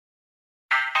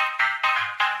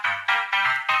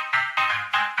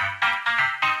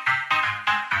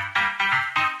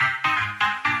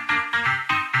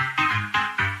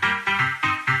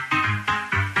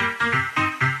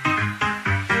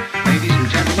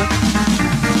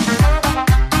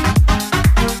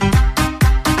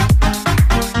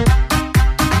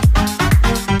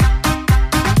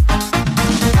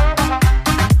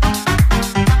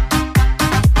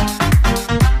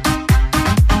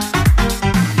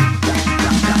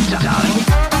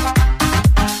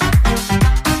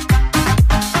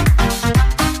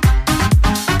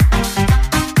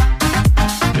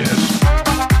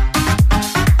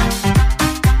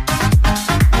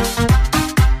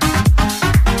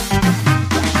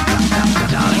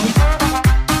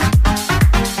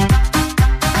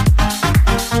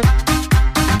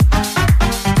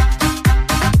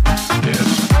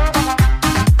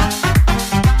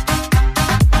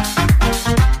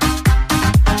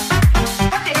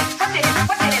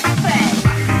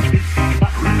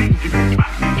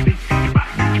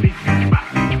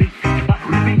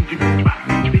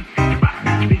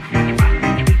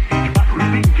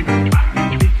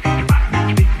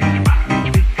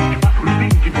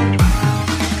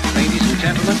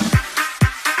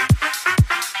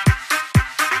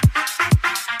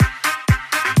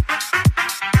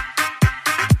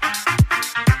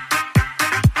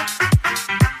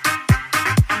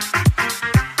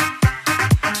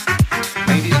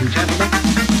gentlemen.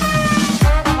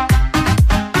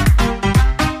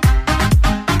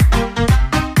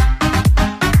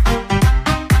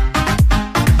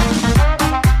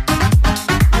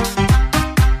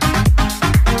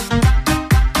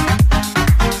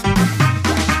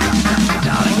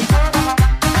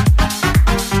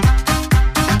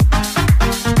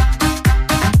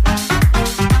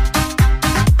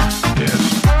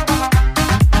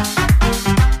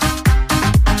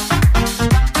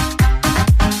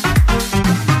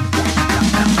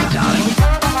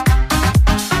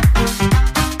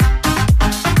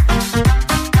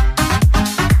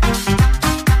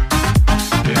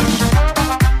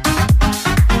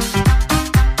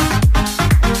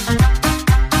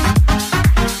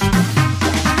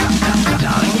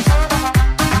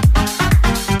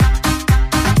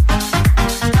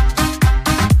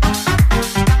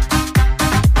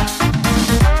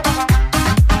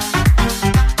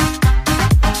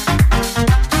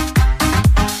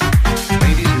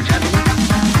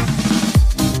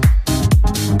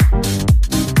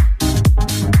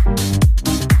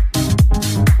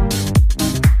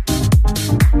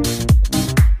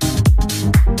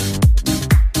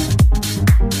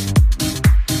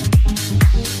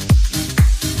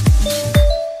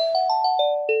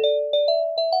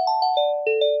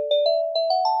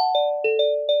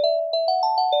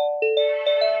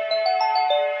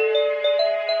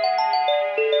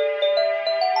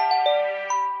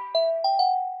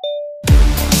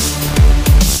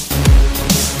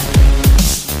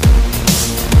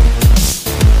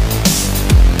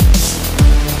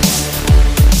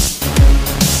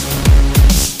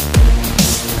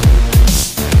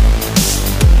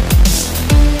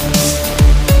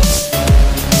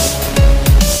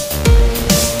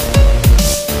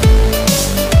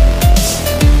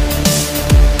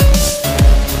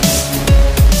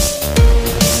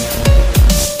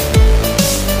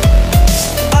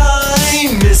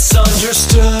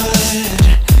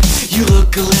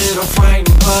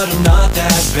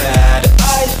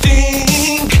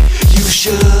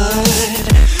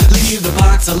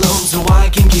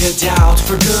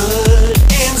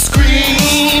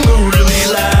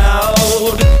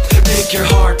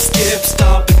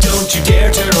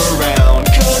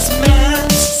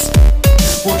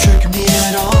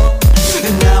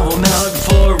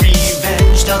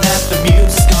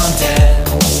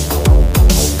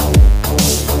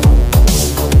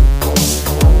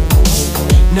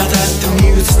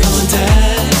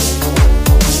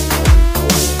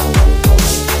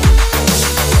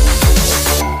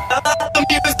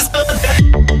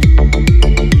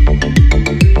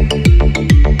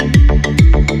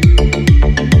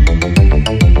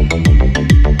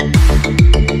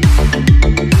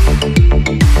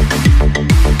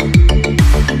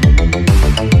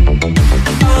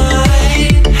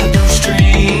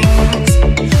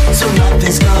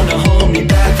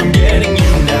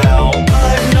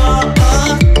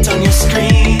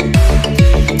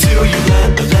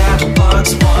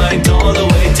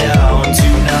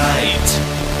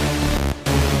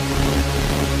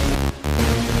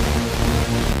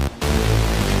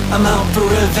 I'm out for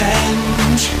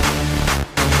revenge.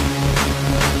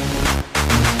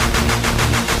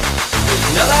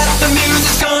 Now that the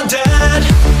music's gone dead,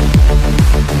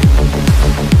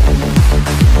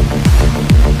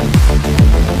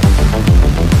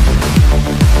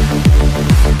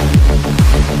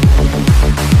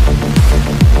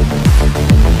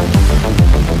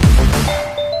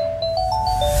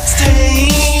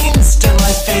 stay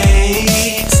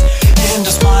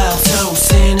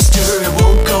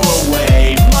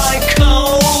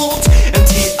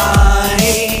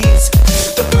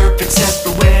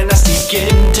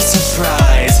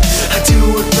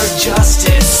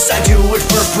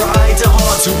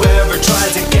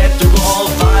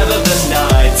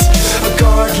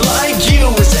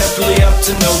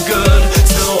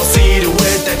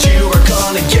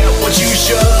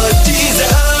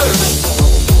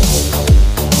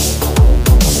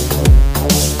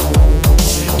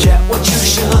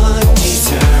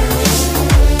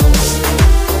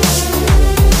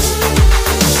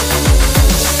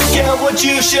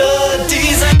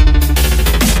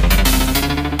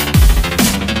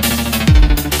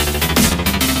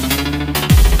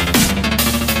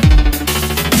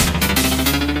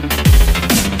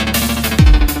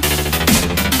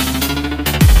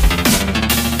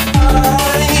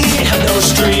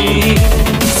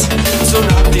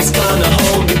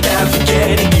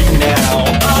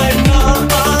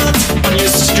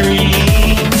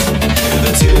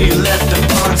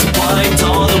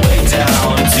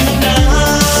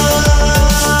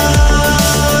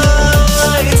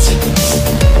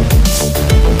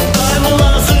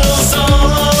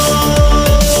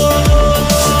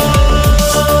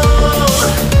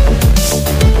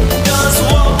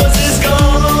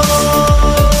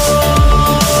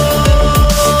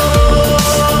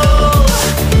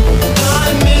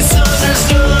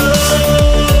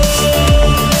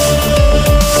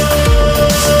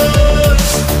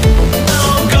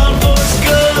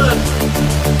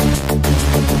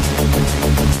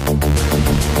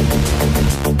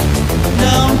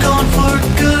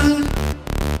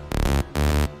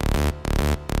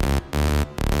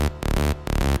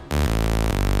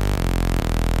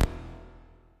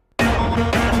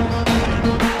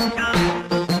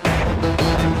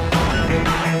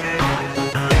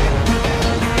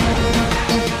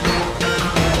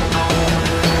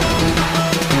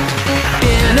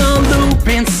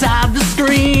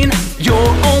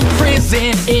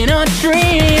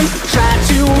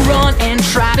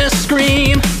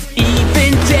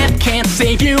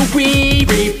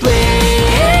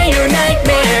replay your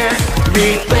nightmare.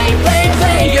 Replay,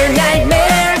 play your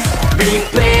nightmare.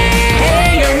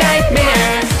 Replay your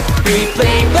nightmare.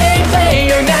 Replay, play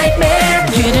your nightmare.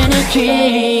 Get in a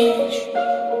cage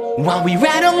while we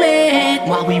rattle it,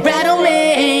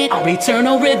 our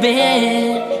eternal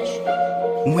revenge.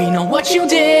 We know what you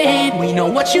did, we know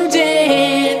what you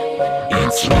did.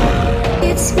 It's me,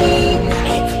 it's me,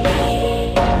 it's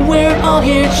me. We're all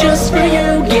here just for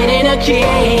you. Get in a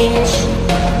cage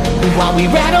while we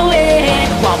rattle it,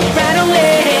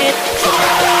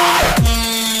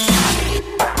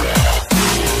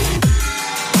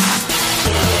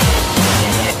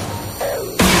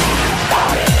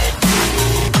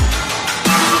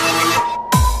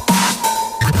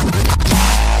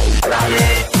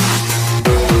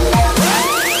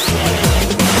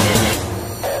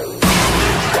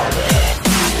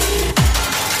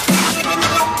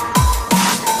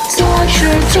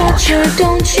 Torture,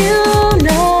 don't you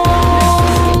know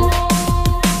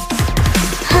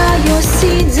how your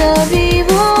seeds of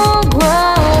evil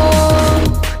grow?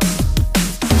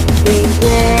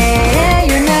 Replay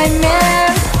your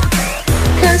nightmare,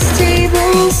 'cause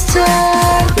tables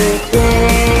turn.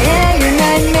 Replay your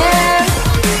nightmare,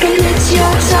 and it's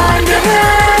your time to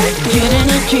hurt. Get in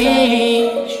a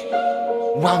cage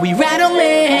while we rattle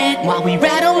it,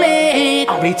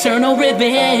 our eternal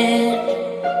revenge.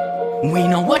 We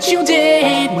know what you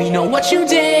did, we know what you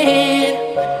did.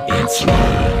 It's me,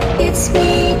 it's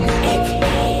me, it's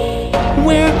me.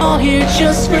 We're all here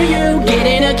just for you. Get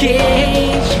in a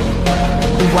cage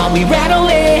while we rattle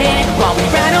it,